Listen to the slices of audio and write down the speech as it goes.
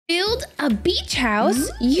build a beach house,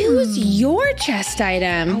 use your chest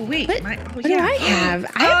item. Oh wait, what do I have?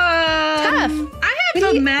 I have tough. I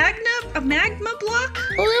have a magma block.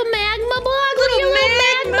 A little magma block? Little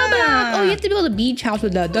magma block. Oh, you have to build a beach house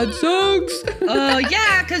with that. That sucks. Oh,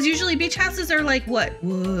 yeah, because usually beach houses are like, what,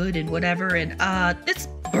 wood and whatever, and this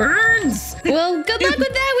burns. Well, good luck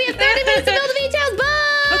with that. We have 30 minutes to build a beach house. Bye.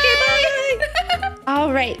 Okay, bye.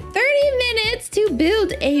 All right, 30 minutes to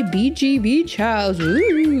build a beachy beach house.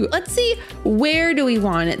 Ooh. Let's see, where do we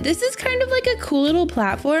want it? This is kind of like a cool little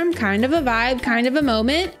platform, kind of a vibe, kind of a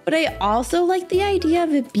moment. But I also like the idea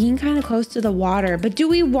of it being kind of close to the water. But do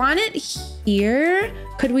we want it here?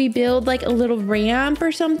 Could we build like a little ramp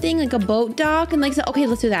or something, like a boat dock? And like, so, okay,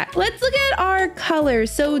 let's do that. Let's look at our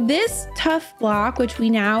colors. So this tough block, which we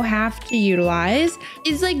now have to utilize,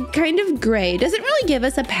 is like kind of gray. Doesn't really give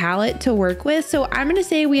us a palette to work with. So I'm gonna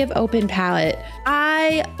say we have open palette.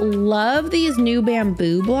 I love these new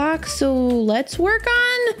bamboo blocks. So let's work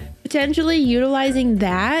on potentially utilizing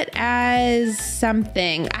that as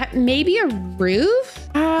something. Maybe a roof?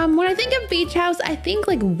 When I think of beach house, I think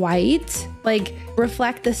like white, like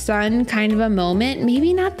reflect the sun kind of a moment.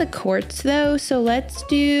 Maybe not the quartz though. So let's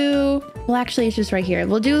do, well, actually it's just right here.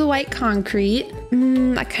 We'll do the white concrete.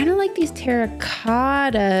 I kind of like these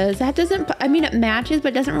terracottas. That doesn't, I mean, it matches,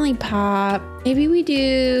 but doesn't really pop. Maybe we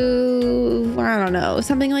do, I don't know,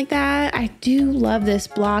 something like that. I do love this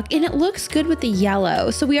block and it looks good with the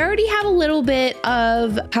yellow. So we already have a little bit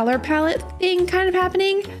of color palette thing kind of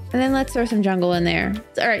happening. And then let's throw some jungle in there.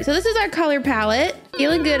 All right, so this is our color palette.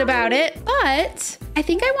 Feeling good about it, but I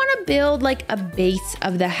think I want to build like a base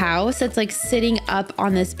of the house that's like sitting up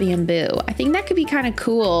on this bamboo. I think that could be kind of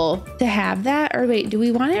cool to have that. Or wait, do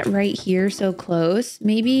we want it right here so close?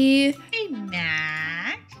 Maybe. Hey,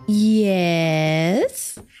 Mac.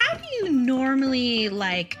 Yes. How do you normally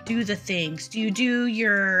like do the things? Do you do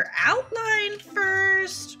your outline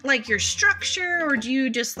first, like your structure, or do you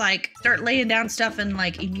just like start laying down stuff and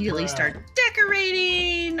like immediately start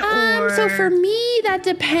decorating? So for me, that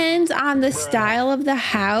depends on the style of the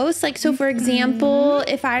house. Like, so for example,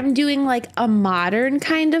 if I'm doing like a modern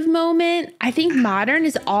kind of moment, I think modern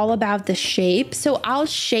is all about the shape. So I'll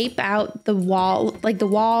shape out the wall, like the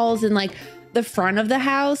walls and like the front of the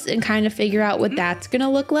house and kind of figure out what that's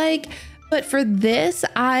gonna look like. But for this,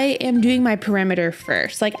 I am doing my perimeter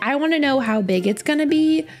first. Like I want to know how big it's gonna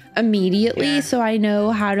be immediately, so I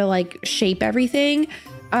know how to like shape everything.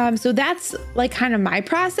 So that's like kind of my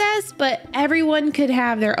process, but everyone could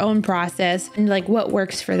have their own process and like what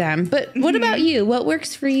works for them. But what about you? What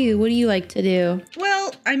works for you? What do you like to do?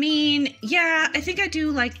 Well, I mean, yeah, I think I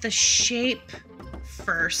do like the shape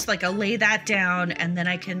first. Like I'll lay that down and then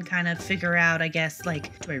I can kind of figure out, I guess,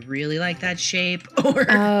 like, do I really like that shape? Or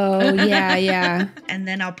oh, yeah. And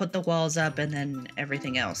then I'll put the walls up and then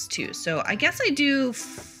everything else too. So I guess I do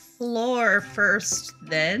floor first,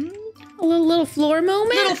 then a little floor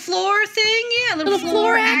moment, little floor thing, yeah, little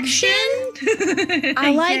floor action.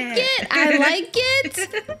 I like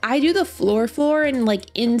it. I do the floor and like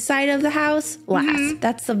inside of the house last.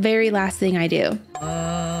 That's the very last thing I do.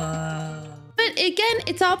 But again,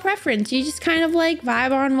 it's all preference. You just kind of like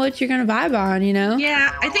vibe on what you're gonna vibe on, you know?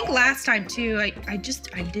 Yeah, I think last time too, I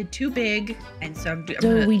did too big, and so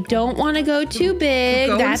we don't want to go too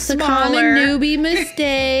big. That's smaller. A common newbie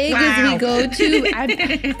mistake. Wow. Is we go too. I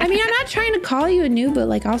mean, I'm not trying to call you a noob, but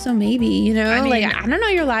like also maybe, you know, I mean, like I don't know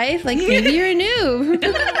your life. Like maybe you're a noob.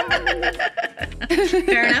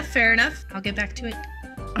 Fair enough. I'll get back to it.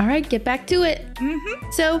 All right, get back to it.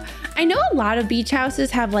 So I know a lot of beach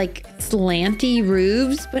houses have like slanty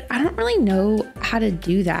roofs, but I don't really know how to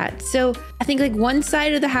do that. So I think like one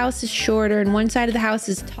side of the house is shorter and one side of the house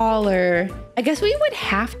is taller. I guess we would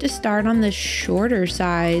have to start on the shorter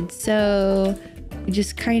side. So we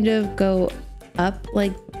just kind of go up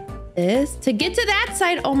like this to get to that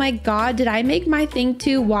side. Oh my God, did I make my thing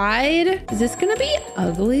too wide? Is this gonna be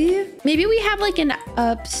ugly? Maybe we have like an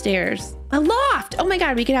upstairs. A loft. Oh my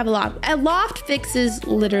God, we could have a loft. A loft fixes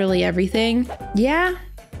literally everything. Yeah,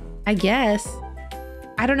 I guess.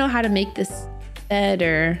 I don't know how to make this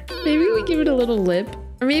better. Maybe we give it a little lip.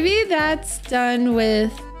 Or maybe that's done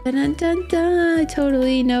with dun dun dun dun. I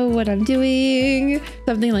totally know what I'm doing.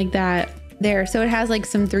 Something like that. There, so it has like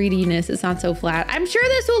some 3D-ness. It's not so flat. I'm sure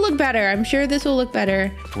this will look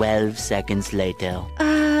better. 12 seconds later.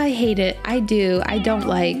 I hate it. I do. I don't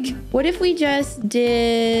like. What if we just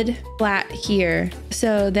did flat here?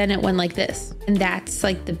 So then it went like this. And that's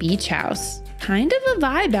like the beach house. kind of a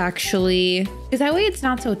vibe actually, because that way it's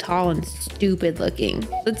not so tall and stupid looking.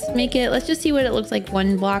 Let's just see what it looks like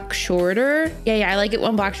 1 block shorter. Yeah, I like it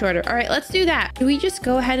 1 block shorter. All right, let's do that. Do we just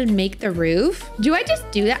go ahead and make the roof? Do I just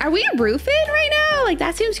do that? Are we roofing right now? Like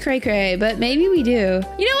that seems cray cray, but maybe we do.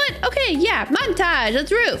 You know what? Okay, yeah, montage,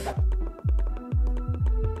 let's roof.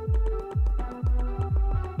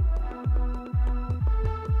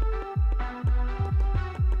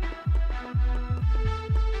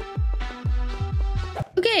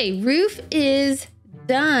 Okay, roof is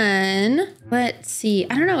done. Let's see.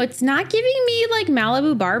 I don't know. It's not giving me like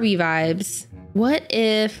Malibu Barbie vibes. What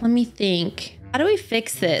if, let me think. How do we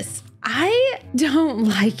fix this? I don't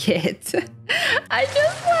like it. I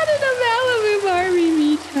just wanted a Malibu Barbie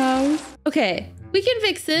beach house. Okay, we can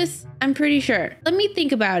fix this. I'm pretty sure. Let me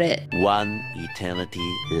think about it. 1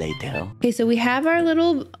 eternity later. Okay, so we have our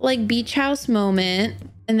little like beach house moment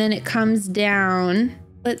and then it comes down.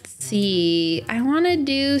 Let's see. I want to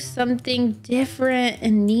do something different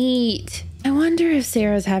and neat. I wonder if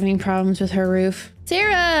Sarah's having problems with her roof.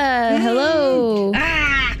 Sarah, hello.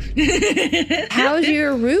 How's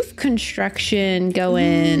your roof construction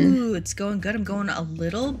going? Ooh, it's going good. I'm going a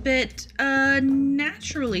little bit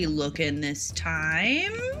naturally looking this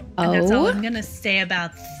time. And that's all I'm gonna say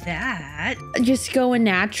about that. Just going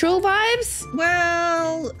natural vibes?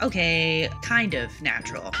 Well, okay, kind of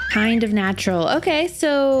natural. Kind of natural. Okay,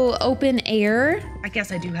 so open air. I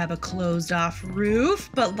guess I do have a closed off roof,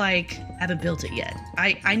 but like haven't built it yet.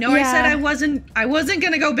 I know I said I wasn't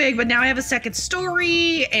gonna go big, but now I have a second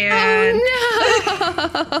story and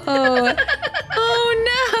oh no. Oh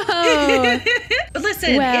no. But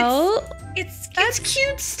listen, well, it's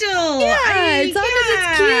cute still. Yeah, as long as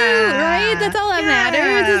it's cute, right? That's all that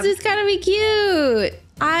matters. It's just gotta be cute.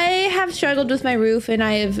 I have struggled with my roof and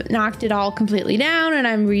I have knocked it all completely down and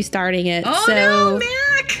I'm restarting it. Oh so no,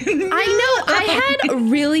 Mac! No. I know I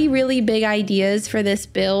had really, really big ideas for this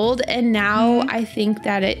build and now I think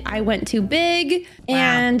that I went too big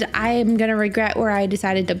and I'm gonna regret where I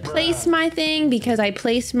decided to place my thing because I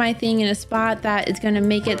placed my thing in a spot that is gonna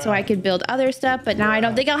make it so I could build other stuff, but now I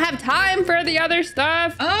don't think I'll have time for the other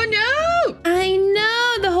stuff. Oh no! I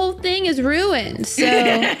know, the whole thing is ruined. So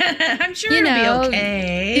I'm sure it'll be okay.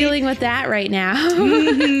 Dealing with that right now.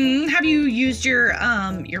 Have you used your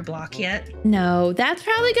block yet? No, that's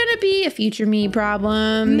probably gonna be a future me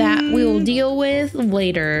problem that we will deal with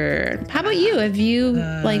later. How about you? Have you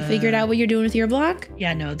like figured out what you're doing with your block?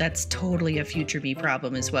 Yeah, no, that's totally a future me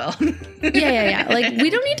problem as well. Yeah. Like we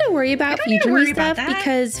don't need to worry about future me stuff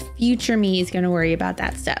because future me is gonna worry about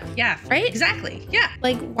that stuff. Yeah, right? Exactly. Yeah.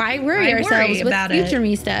 Like why worry ourselves with future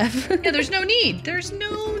me stuff? Yeah, there's no need. There's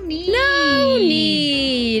no need. No need.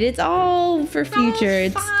 It's all for future.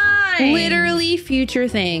 It's literally future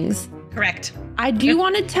things. Correct. I do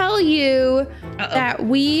want to tell you that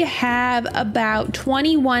we have about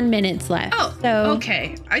 21 minutes left. Oh, so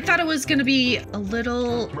okay. I thought it was going to be a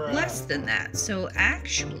little less than that. So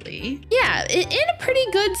actually... Yeah, in a pretty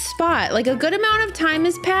good spot. Like a good amount of time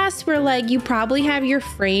has passed where like you probably have your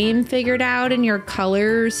frame figured out and your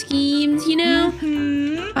color schemes, you know?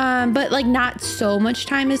 But like not so much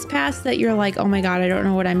time has passed that you're like, oh my God, I don't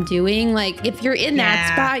know what I'm doing. Like if you're in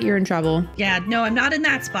that spot, you're in trouble. Yeah, no, I'm not in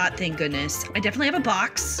that spot, thank goodness. I definitely have a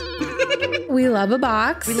box. We love a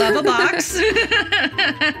box. We love a box.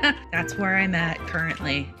 That's where I'm at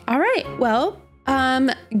currently. All right, well,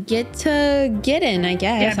 get to get in, I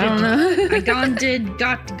guess. Yeah, I don't know. Got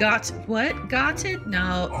it?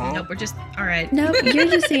 No, nope, we're just, all right. No, you're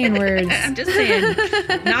just saying words. I'm just saying,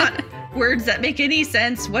 not words that make any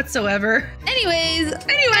sense whatsoever. Anyways,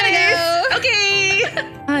 okay.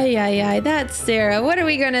 Ay, that's Sarah. What are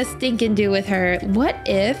we gonna stink and do with her? What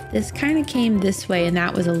if this kind of came this way and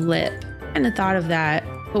that was a lip? I kind of thought of that.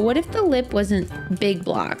 But what if the lip wasn't big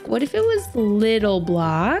block? What if it was little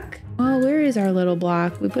block? Oh, where is our little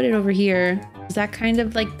block? We put it over here. Is that kind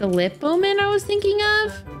of like the lip moment I was thinking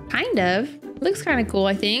of? Kind of. Looks kind of cool,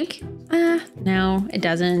 I think. No, it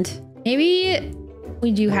doesn't. Maybe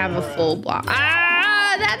we do have a full block.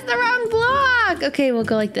 That's the wrong block. Okay, we'll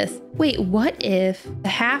go like this. Wait, what if the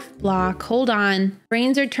half block, hold on,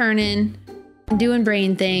 brains are turning, I'm doing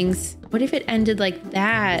brain things. What if it ended like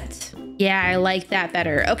that? Yeah, I like that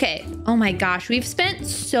better. Okay. Oh my gosh, we've spent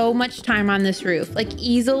so much time on this roof, like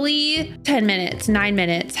easily 10 minutes, 9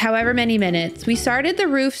 minutes, however many minutes. We started the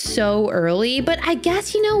roof so early, but I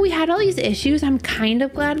guess, you know, we had all these issues. I'm kind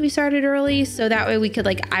of glad we started early so that way we could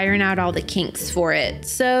like iron out all the kinks for it.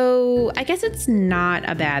 So I guess it's not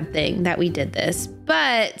a bad thing that we did this,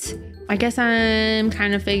 but I guess I'm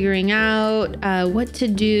kind of figuring out what to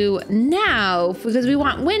do now because we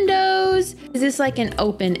want windows. Is Is this like an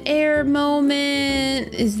open air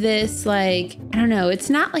moment? Is this like, I don't know. It's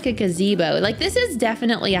not like a gazebo. Like this is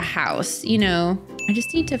definitely a house, you know? I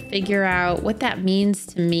just need to figure out what that means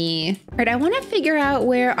to me. All right, I want to figure out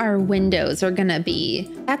where our windows are gonna be.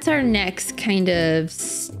 That's our next kind of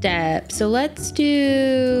step. So let's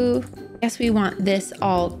do, I guess we want this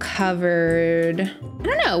all covered. I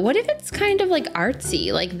don't know, what if it's kind of like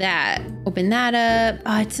artsy like that? Open that up.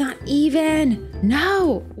 Oh, it's not even.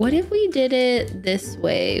 No, what if we did it this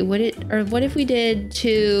way? What if we did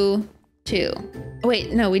 2, 2? Oh,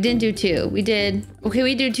 wait, no, we didn't do 2. We did, okay,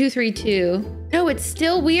 we do 2, 3, 2. No, it's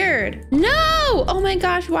still weird. No! Oh my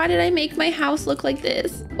gosh, why did I make my house look like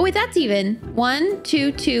this? Oh wait, that's even. 1,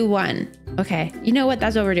 2, 2, 1. Okay, you know what?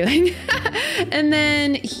 That's what we're doing. And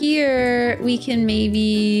then here we can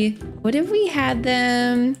maybe, what if we had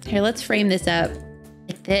them, here, let's frame this up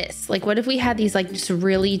like this. Like what if we had these like just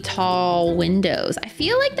really tall windows? I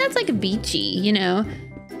feel like that's like beachy, you know?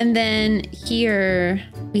 And then here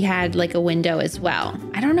we had like a window as well.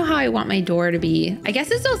 I don't know how I want my door to be. I guess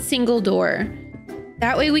it's a single door.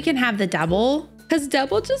 That way we can have the double, because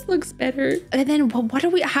double just looks better. And then what are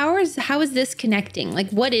we, how is this connecting? Like,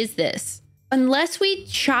 what is this? Unless we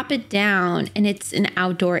chop it down and it's an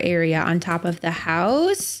outdoor area on top of the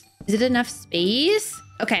house. Is it enough space?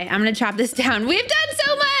 Okay, I'm gonna chop this down. We've done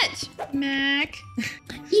so much. Mac.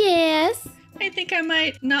 Yes. I think I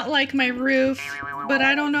might not like my roof, but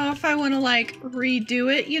I don't know if I want to like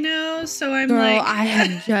redo it, you know? So I'm Girl, like, I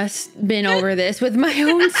have just been over this with my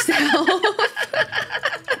own self.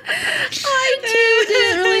 I too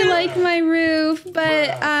didn't really like my roof,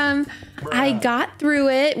 but I got through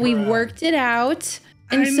it. We worked it out.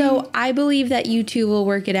 And so I believe that you two will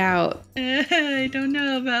work it out. I don't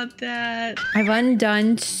know about that. I've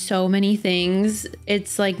undone so many things.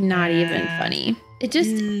 It's like not even funny. It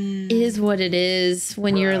just is what it is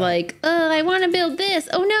when you're like, oh, I want to build this.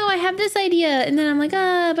 Oh no, I have this idea. And then I'm like,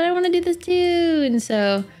 but I want to do this too. And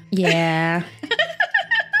so, yeah.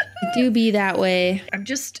 It do be that way. I've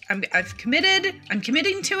committed. I'm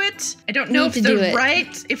committing to it. I don't know if it's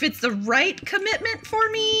the right commitment for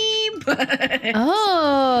me, but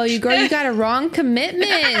oh, you got a wrong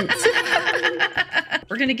commitment.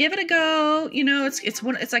 We're gonna give it a go. You know, it's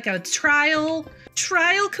like a trial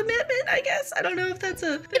commitment, I guess. I don't know if that's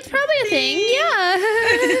it's probably a thing. Yeah.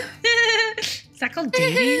 Is that called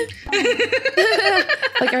dating?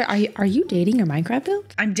 Like, are you dating your Minecraft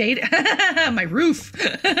build? I'm dating my roof.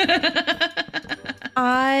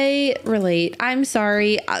 I relate. I'm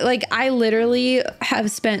sorry. Like, I literally have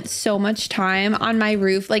spent so much time on my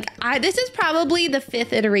roof. Like, this is probably the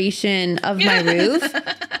 5th iteration of my roof.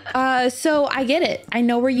 So I get it. I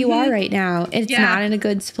know where you are right now. It's not in a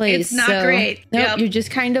good place. It's not great. Nope, you're just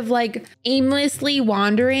kind of like aimlessly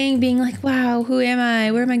wandering, being like, wow, who am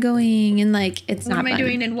I? Where am I going? And like, it's not What am I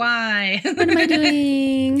doing and why? What am I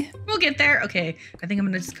doing? We'll get there. Okay. I think I'm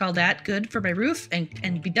going to just call that good for my roof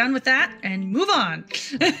and be done with that and move on.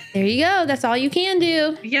 There you go. That's all you can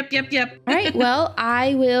do. Yep. All right. Well,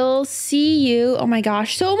 I will see you. Oh my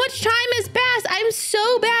gosh. So much time has passed. I'm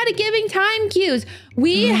so bad at giving time cues.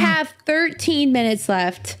 We have 13 minutes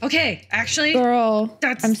left. Okay. Actually, girl,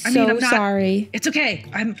 I'm so sorry. It's okay.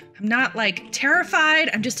 I'm not like terrified.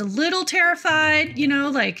 I'm just a little terrified, you know,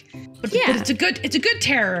 like, but it's a good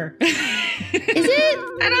terror. Is it?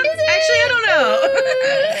 I don't know.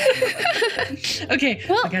 Okay.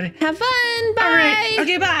 Well, I gotta have fun. Bye. All right.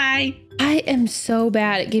 Okay. Bye. I am so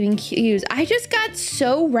bad at giving cues. I just got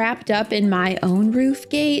so wrapped up in my own roof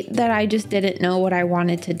gate that I just didn't know what I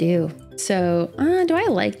wanted to do. So, do I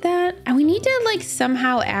like that? And we need to like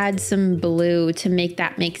somehow add some blue to make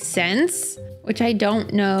that make sense, which I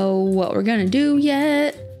don't know what we're gonna do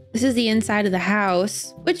yet. This is the inside of the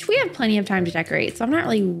house, which we have plenty of time to decorate, so I'm not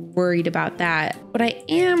really worried about that. What I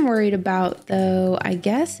am worried about though, I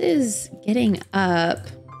guess, is getting up.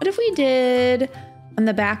 What if we did on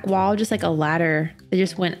the back wall just like a ladder that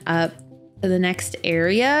just went up to the next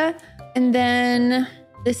area? And then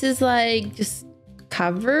this is like just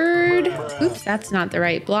covered. Oops, that's not the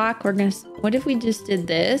right block. What if we just did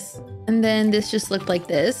this? And then this just looked like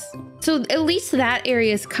this. So at least that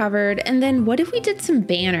area is covered. And then what if we did some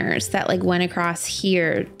banners that like went across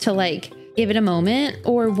here to like give it a moment?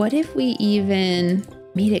 Or what if we even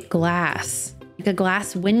made it glass? Like a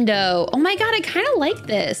glass window. Oh my God, I kind of like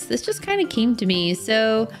this. This just kind of came to me.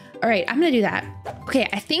 So, all right, I'm gonna do that. Okay,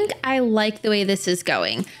 I think I like the way this is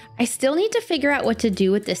going. I still need to figure out what to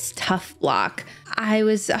do with this tough block. I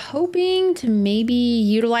was hoping to maybe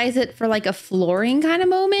utilize it for like a flooring kind of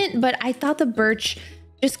moment, but I thought the birch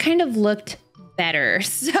just kind of looked better.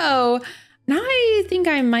 So I'm Now I think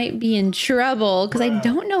I might be in trouble because I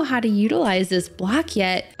don't know how to utilize this block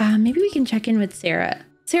yet. Maybe we can check in with Sarah.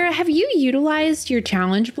 Sarah, have you utilized your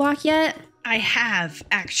challenge block yet? I have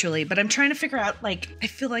actually, but I'm trying to figure out, like, I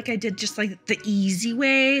feel like I did just like the easy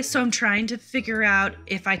way. So I'm trying to figure out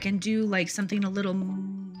if I can do like something a little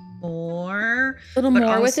more. A little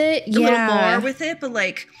more with it? Yeah. A little more with it, but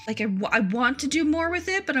like I want to do more with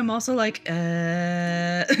it, but I'm also like,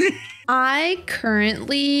 I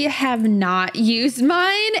currently have not used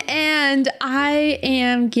mine and I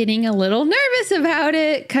am getting a little nervous about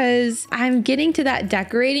it because I'm getting to that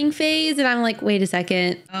decorating phase and I'm like, wait a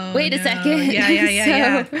second. Wait a second.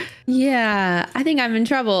 Yeah. Yeah, I think I'm in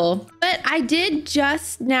trouble. But I did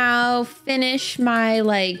just now finish my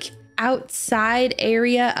like outside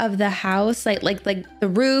area of the house, like the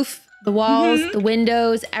roof, the walls, the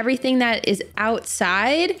windows, everything that is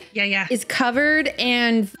outside is covered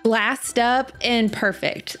and glassed up and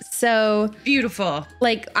perfect. So beautiful.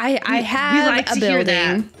 Like I have we like a to building.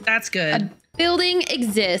 Hear that. That's good. A building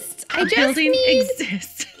exists. I just building need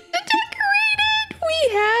exists. to decorate it. We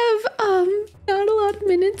have not a lot of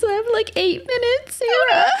minutes left, like 8 minutes,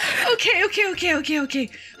 Sarah. Okay.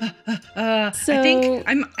 So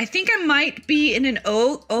I think I might be in an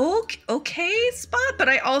okay spot, but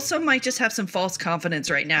I also might just have some false confidence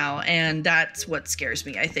right now, and that's what scares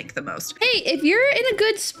me, I think, the most. hey, if you're in a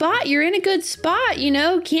good spot, you're in a good spot, you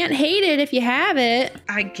know, can't hate it if you have it.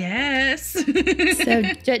 I guess. So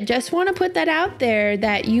just want to put that out there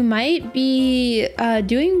that you might be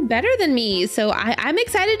doing better than me. So I'm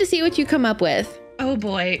excited to see what you come up with. Oh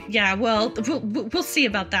boy. Yeah, well, we'll see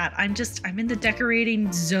about that. I'm in the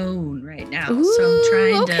decorating zone right now. Ooh, so I'm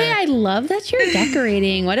trying to. Okay, I love that you're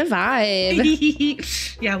decorating. What a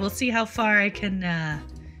vibe. Yeah, we'll see how far I can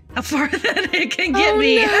how far that it can get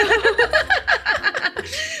me. No.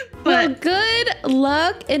 But well, good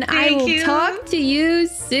luck and I will talk to you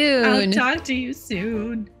soon. I'll talk to you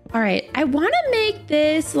soon. All right, I want to make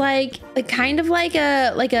this like kind of like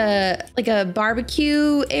a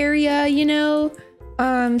barbecue area, you know.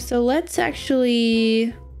 So let's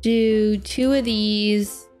actually do 2 of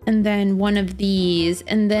these and then 1 of these,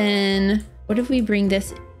 and then what if we bring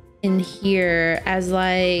this in here as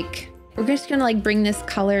like we're just gonna like bring this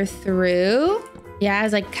color through, yeah,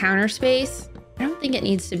 as like counter space. I don't think it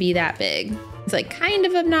needs to be that big. It's like kind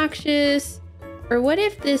of obnoxious. Or what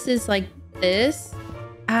if this is like this?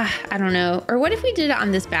 I don't know. Or what if we did it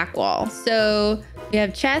on this back wall? So we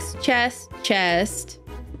have chest,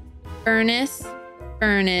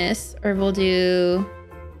 furnace, or we'll do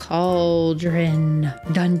cauldron.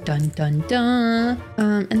 Dun, dun, dun, dun.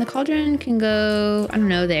 And the cauldron can go, I don't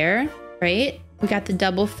know, there, right? We got the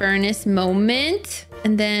double furnace moment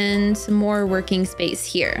and then some more working space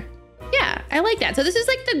here. Yeah, I like that. So this is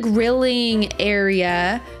like the grilling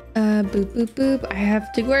area. Boop, boop, boop. I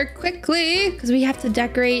have to work quickly because we have to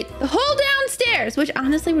decorate the whole downstairs, which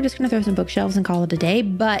honestly, we're just going to throw some bookshelves and call it a day.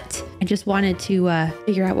 But I just wanted to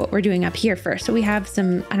figure out what we're doing up here first. So we have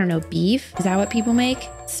some, I don't know, beef. Is that what people make?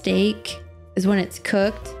 Steak is when it's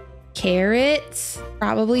cooked. Carrots,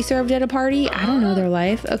 probably served at a party. I don't know their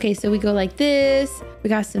life. Okay, so we go like this. We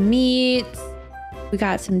got some meats. We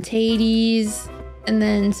got some taties and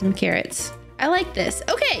then some carrots. I like this.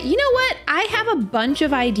 Okay, you know what? I have a bunch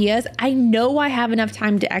of ideas. I know I have enough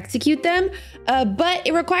time to execute them, but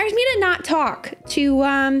it requires me to not talk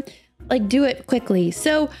to like do it quickly.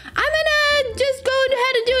 So I'm gonna just go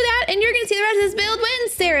ahead and do that, and you're gonna see the rest of this build when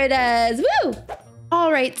Sarah does. Woo!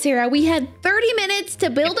 All right, Sarah, we had 30 minutes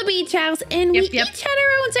to build a beach house, and we each had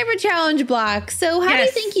our own separate challenge block. So how do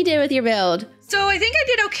you think you did with your build? So I think I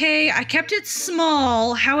did okay. I kept it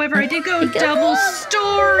small. However, I did go double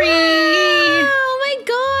story. Oh my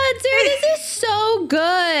God, Sarah, this is so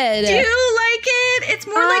good. Do you like it? It's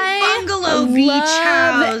more like bungalow beach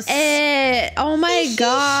house. It. Oh my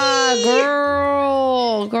God,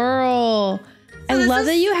 girl. So I love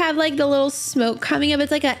that you have like the little smoke coming up.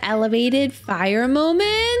 It's like an elevated fire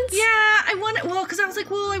moment. Yeah, because I was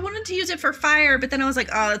like, well, I wanted to use it for fire, but then I was like,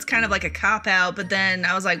 oh, it's kind of like a cop out. But then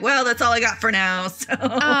I was like, well, that's all I got for now. So.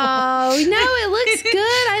 Oh, no, it looks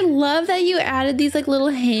good. I love that you added these like little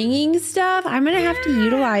hanging stuff. I'm going to have to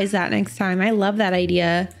utilize that next time. I love that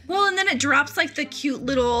idea. Well, and then it drops like the cute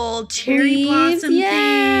little cherry blossom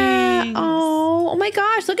things. Oh my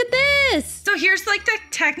gosh, look at this. So here's like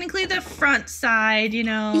technically the front side, you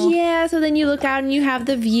know. Yeah, so then you look out and you have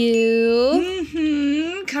the view.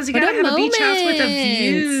 Because you gotta have a beach house with a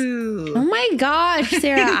view. Oh my gosh,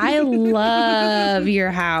 Sarah, I love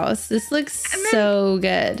your house. This looks so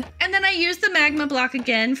good. And then I used the magma block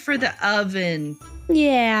again for the oven.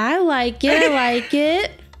 Yeah, I like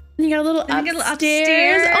it. And you got a little And you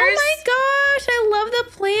upstairs. got a little Oh my gosh, I love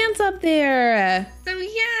the plants up there. So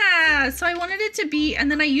yeah, so I wanted it to be,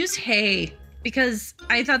 and then I used hay because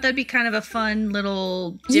I thought that'd be kind of a fun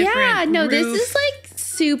little different Yeah, no, this roof. is like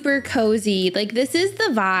super cozy. Like this is the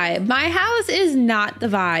vibe. My house is not the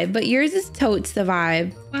vibe, but yours is totes the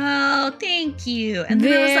vibe. Well, thank you. And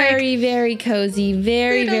then I was like, Very, very cozy.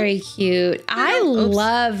 Very, Little- very cute. I oops.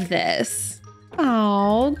 love this.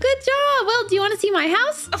 Oh, good job. Well, do you want to see my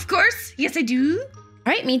house? of course, yes, I do.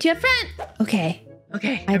 All right, meet you up front. Okay,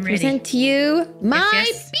 Okay, I I'm ready. present to you my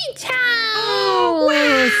yes. beach house. Oh,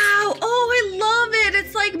 wow. Oh, I love it.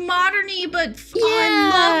 It's like modern-y, but fun. I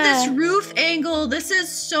love this roof angle. This is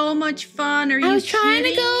so much fun. Are you I was trying to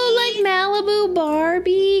kidding go like me? Malibu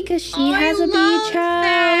Barbie because she has a I love beach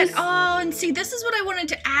that. house. Oh, and see, this is what I wanted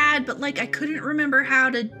to add, but like I couldn't remember how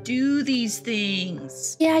to do these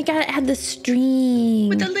things. Yeah, I gotta add the stream.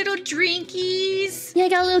 With the little drinkies. Yeah, I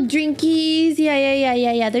got little drinkies.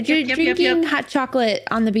 Yeah. They're Yep. drinking hot chocolate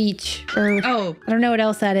on the beach. Or Oh, I don't know what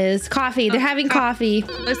else that is. Coffee. They're having coffee.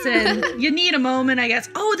 listen, you need a moment, I guess.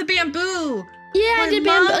 Oh, the bamboo. Yeah, I I did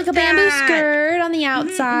love like a bamboo that. skirt on the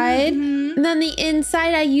outside. Mhm. And then the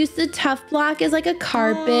inside, I used the tough block as like a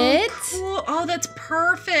carpet. Oh, cool. Oh, that's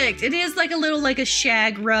perfect. It is like a little, like a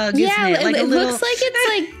shag rug, Yeah, isn't it? Like it a little... looks like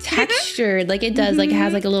it's like textured. Like it does. Like it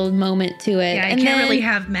has like a little moment to it. Yeah, I and can't then, really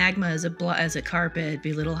have magma as a carpet. It'd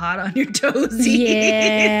be a little hot on your toesies.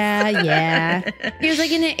 Yeah. Here's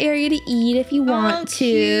like an area to eat if you want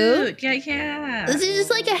to. Cute. Yeah. This is just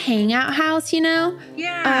like a hangout house, you know?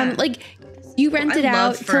 Yeah. Like you rent it I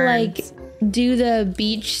love out to like ferns. do the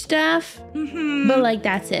beach stuff, Mhm. but like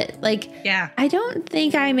that's it. Like Yeah. I don't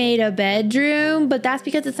think I made a bedroom, but that's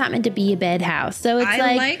because it's not meant to be a bed house. So it's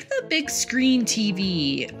I like the big screen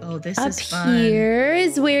TV. Oh, this up is fun. here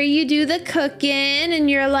is where you do the cooking and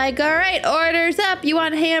you're like, all right, orders up. You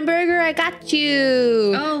want a hamburger? I got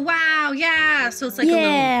you. Oh wow, yeah. So it's like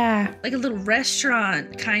yeah. a little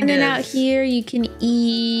restaurant kind And of. then out here you can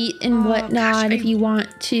eat and Oh, whatnot gosh, if you want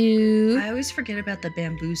to. I always forget about the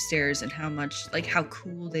bamboo stairs and how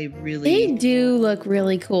cool they really. They do look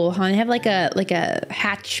really cool, huh? They have like a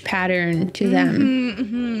hatch pattern to them.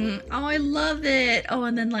 Mhm. Oh, I love it. Oh,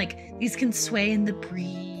 and then like these can sway in the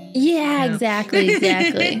breeze. Yeah, you know? exactly.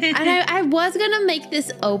 And I was gonna make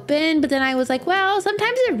this open, but then I was like, well,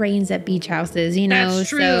 sometimes it rains at beach houses, you know. That's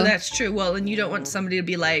true. So That's true. Well, and you don't want somebody to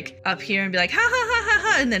be like up here and be like ha ha ha ha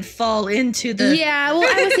ha, and then fall into the. yeah, well,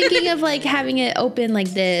 I was thinking of like having it open like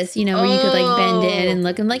this, you know, where you could like bend it and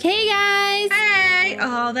look and like, hey guys. Hey!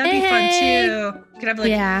 Oh, that'd be Hey. fun too. You could have like,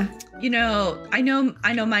 Yeah. you know, I know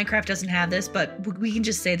Minecraft doesn't have this, but we can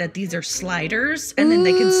just say that these are sliders, and then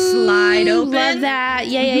they can slide Ooh, open. Love that.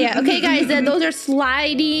 Yeah. Okay, guys, those are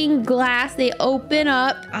sliding glass. They open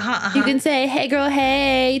up. You can say, hey girl,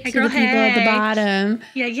 hey, to girl, the people at the hey. bottom.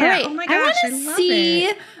 Yeah. All right, Oh my I gosh, I, want to love see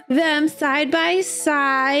it. them side by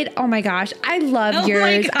side. Oh my gosh, I love Oh my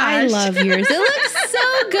yours. I gosh. love yours. It looks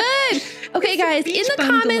so good. Okay, guys, in beach the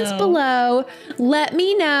comments bungalow. below, let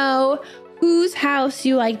me know whose house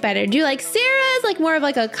you like better. Do you like Sarah's, like more of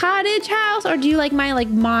like a cottage house, or do you like my like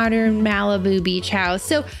modern Malibu beach house?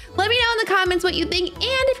 So let me know in the comments what you think, and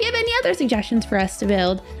if you have any other suggestions for us to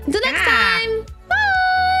build. Until next time.